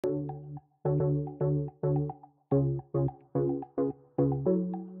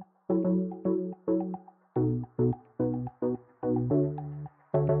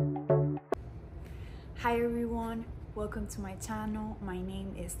welcome to my channel. My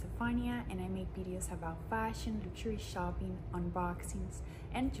name is Stefania and I make videos about fashion, luxury shopping, unboxings,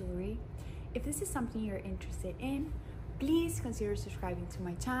 and jewelry. If this is something you're interested in, please consider subscribing to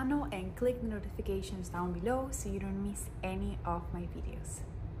my channel and click the notifications down below so you don't miss any of my videos.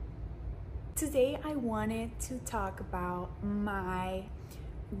 Today I wanted to talk about my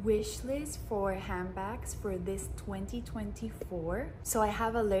wish list for handbags for this 2024. So I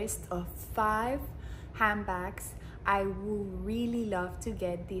have a list of 5 handbags I would really love to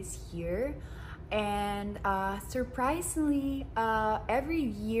get this year, and surprisingly every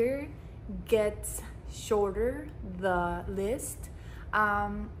year gets shorter, the list.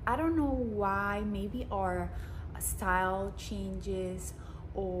 I don't know why. Maybe our style changes,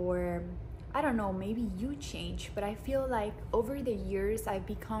 or I don't know, maybe you change, but I feel like over the years I've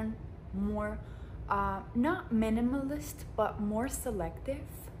become more not minimalist but more selective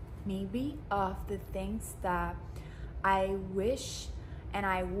maybe of the things that I wish and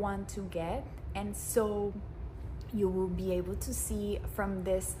I want to get. And so you will be able to see from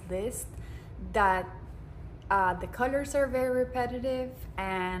this list that the colors are very repetitive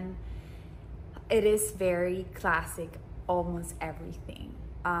and it is very classic, almost everything.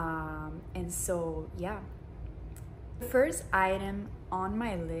 And so yeah, the first item on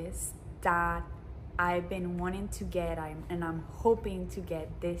my list that I've been wanting to get and I'm hoping to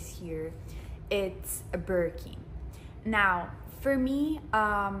get this year, it's a Birkin. Now for me,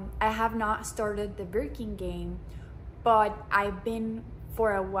 I have not started the Birkin game, but I've been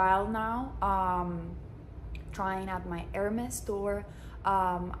for a while now trying at my HERMES store.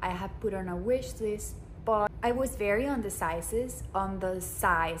 I have put on a wish list, but I was very indecisive on the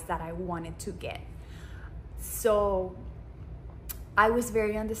size that I wanted to get. So I was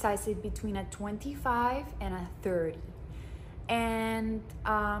very indecisive between a 25 and a 30. And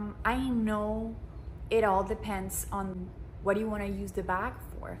I know it all depends on what you want to use the bag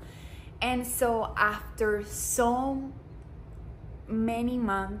for. And so after so many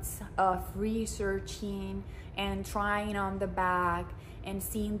months of researching and trying on the bag and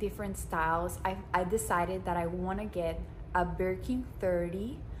seeing different styles, I decided that I want to get a Birkin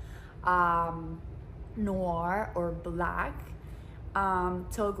 30 noir or black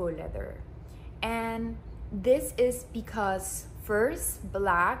togo leather. And this is because first,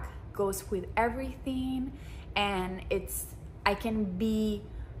 black goes with everything and I can be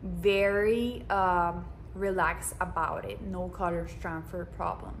very relaxed about it, no color transfer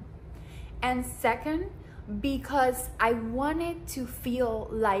problem. And second, because I wanted to feel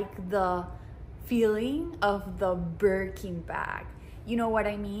like the feeling of the Birkin bag. You know what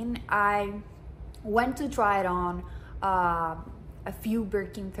I mean? I went to try it on a few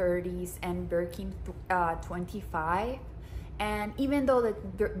Birkin 30s and Birkin 25. And even though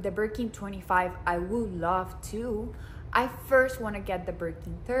the Birkin 25 I would love to, I first want to get the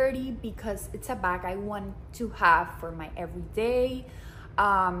Birkin 30 because it's a bag I want to have for my everyday.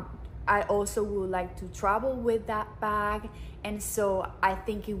 I also would like to travel with that bag, and so I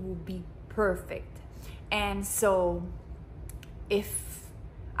think it will be perfect. And so if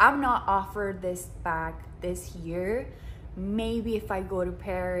I'm not offered this bag this year, maybe if I go to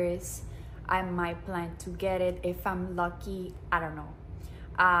Paris, I might plan to get it. If I'm lucky, I don't know.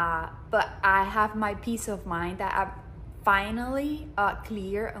 But I have my peace of mind that I'm finally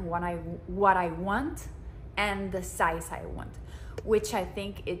clear on what I want and the size I want, which I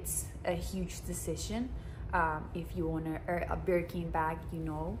think it's a huge decision. If you want a Birkin bag, you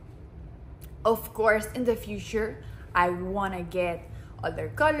know. Of course, in the future, I want to get other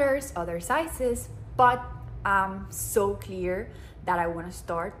colors, other sizes, but I'm so clear that I want to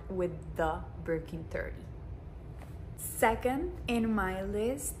start with the Birkin 30. Second in my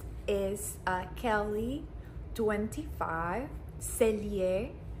list is Kelly 25 SELLIER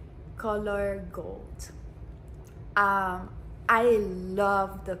color gold. I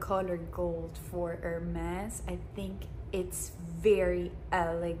love the color gold for Hermes. I think it's very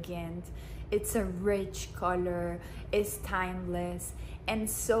elegant. It's a rich color, it's timeless. And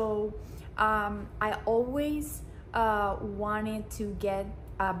so I always wanted to get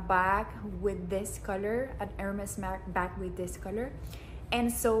a bag with this color, an Hermes bag with this color. And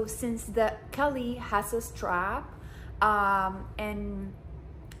so since the Kelly has a strap and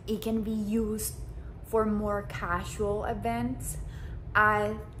it can be used for more casual events,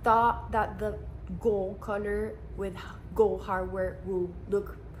 I thought that the gold color with gold hardware will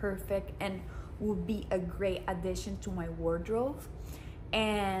look perfect and would be a great addition to my wardrobe.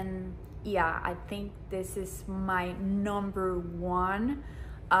 And yeah, I think this is my #1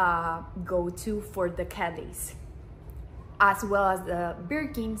 go-to for the Kellys. as well as the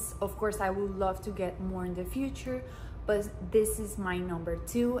Birkins. Of course, I would love to get more in the future, but this is my number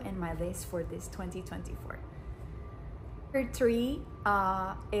 2 in my list for this 2024. Number 3,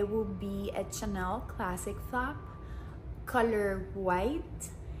 it will be a Chanel classic flap, color white,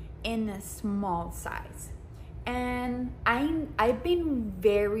 in a small size. And I've been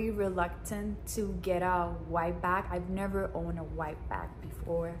very reluctant to get a white bag. I've never owned a white bag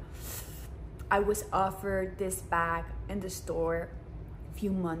before. I was offered this bag in the store a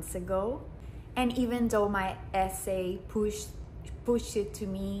few months ago, and even though my SA pushed it to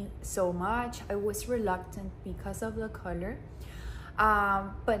me so much, I was reluctant because of the color.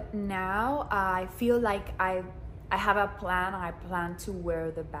 But now I feel like I have a plan. I plan to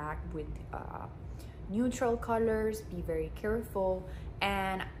wear the bag with neutral colors, be very careful,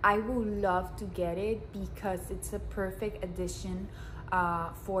 and I would love to get it because it's a perfect addition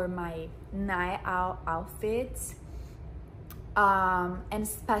for my night out outfits. And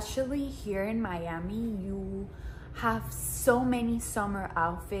especially here in Miami, you have so many summer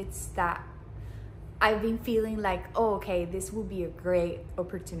outfits that I've been feeling like, oh, okay, this will be a great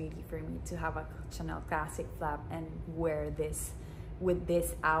opportunity for me to have a Chanel classic flap and wear this with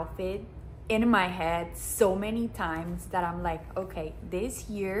this outfit in my head so many times that I'm like, okay, this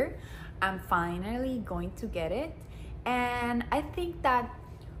year I'm finally going to get it. And I think that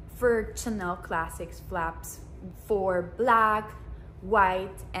for Chanel classics flaps, for black,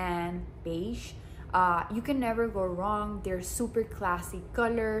 white, and beige, you can never go wrong. They're super classy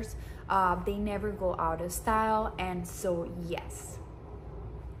colors. They never go out of style, and so yes.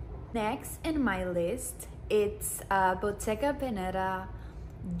 Next in my list, it's Bottega Veneta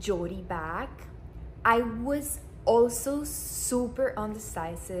JODIE bag. I was also super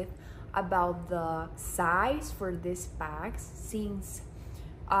undecisive about the size for this bag, since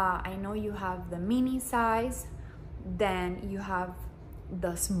I know you have the mini size, then you have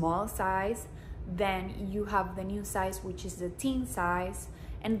the small size, then you have the new size, which is the teen size,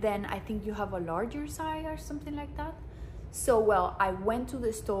 and then I think you have a larger size or something like that. So well, I went to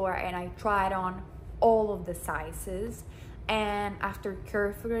the store and I tried on all of the sizes, and after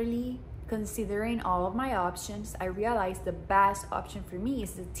carefully considering all of my options, I realized the best option for me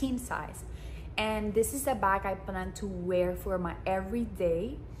is the teen size. And this is a bag I plan to wear for my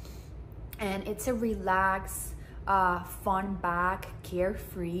everyday, and it's a relaxed, fun bag,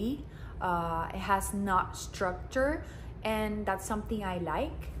 carefree. It has not structure, and that's something I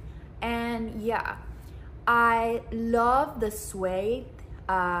like. And yeah, I love the suede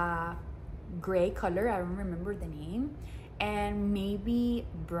gray color, I don't remember the name, and maybe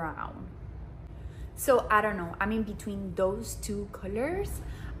brown. So I don't know, I'm in between those two colors,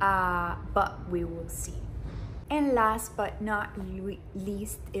 but we will see. And last but not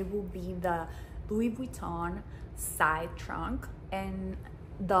least, it will be the Louis Vuitton side trunk and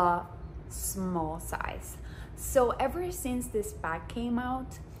the small size. So ever since this bag came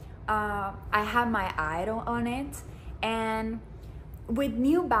out, I have my eye on it, and with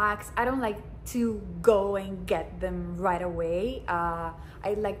new bags, I don't like to go and get them right away.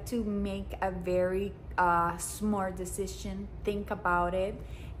 I like to make a very smart decision, think about it,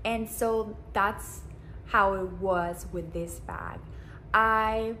 and so that's how it was with this bag.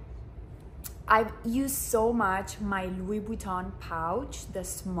 I've used so much my Louis Vuitton pouch, the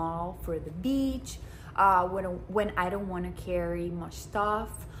small, for the beach, when I don't want to carry much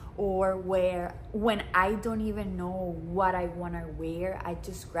stuff, or when I don't even know what I want to wear, I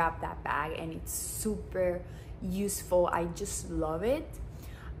just grab that bag and it's super useful. I just love it.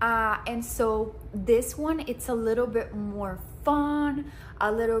 And so this one, it's a little bit more fun,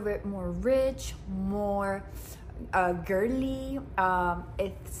 a little bit more rich, more girly.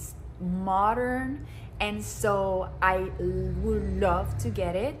 It's modern, and so I would love to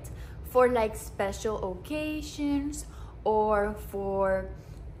get it for like special occasions, or for,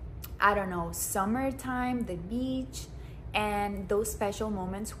 I don't know, summertime, the beach, and those special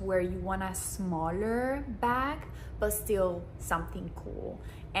moments where you want a smaller bag but still something cool.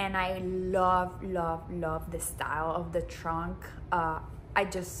 And I love the style of the trunk.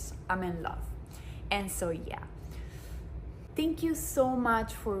 I'm in love. And so yeah, thank you so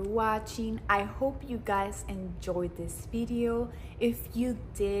much for watching. I hope you guys enjoyed this video. If you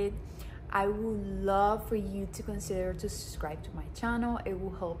did, I would love for you to consider to subscribe to my channel. It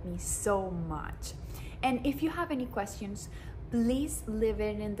will help me so much. And if you have any questions, please leave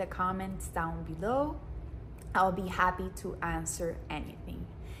it in the comments down below. I'll be happy to answer anything.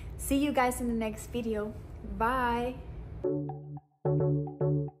 See you guys in the next video. Bye.